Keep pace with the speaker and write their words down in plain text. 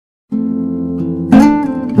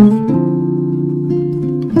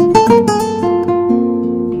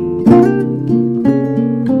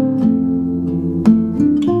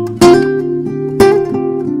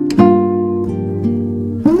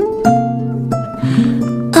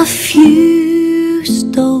few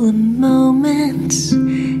stolen moments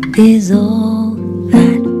is all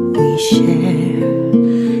that we share.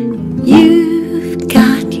 You've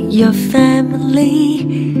got your family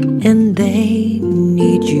and they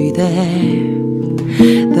need you there.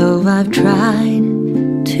 Though I've tried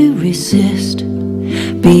to resist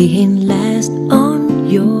being last on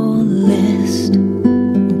your list,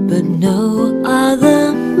 but no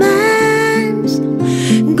other man's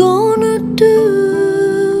gonna do.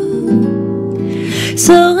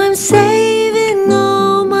 So I'm saving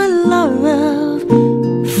all my love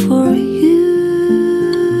for you.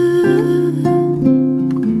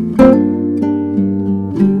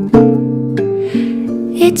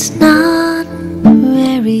 It's not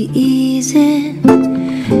very easy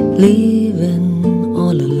living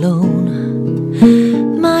all alone.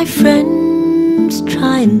 My friends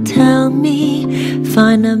try and tell me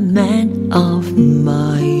find a man of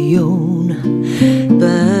my own,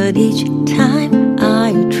 but each time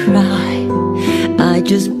I try, I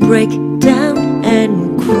just break down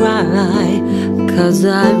and cry, 'cause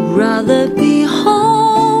I'd rather be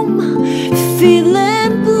home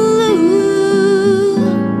feeling blue.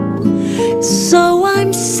 So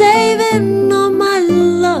I'm saving all my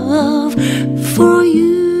love for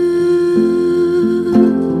you.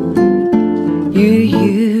 You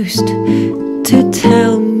used to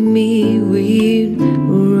tell me we'd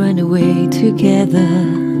run away together.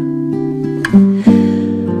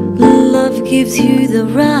 Love gives you the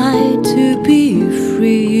right to be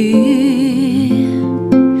free.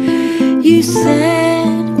 You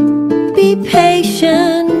said, be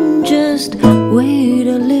patient, just wait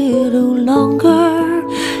a little longer.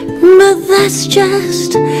 But that's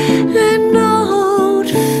just an old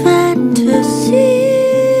fantasy.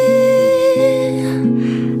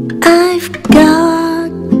 I've got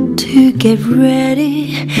to get ready,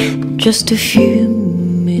 just a few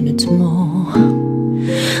minutes more.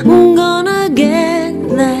 I'm gonna get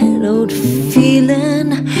that old feeling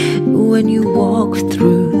when you walk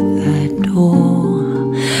through that door.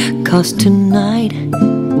 'Cause tonight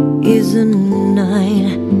is a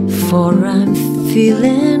night for I'm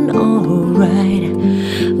feeling alright.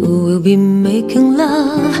 We'll be making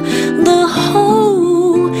love the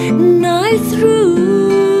whole night through.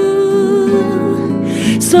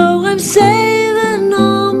 So I'm saving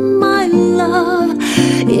all my love.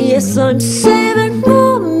 Yes, I'm saving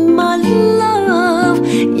all my love.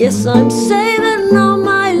 Yes, I'm saving all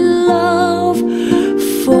my love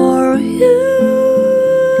for you.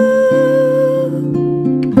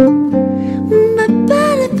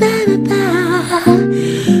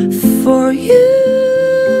 For you,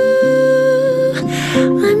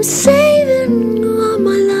 I'm saving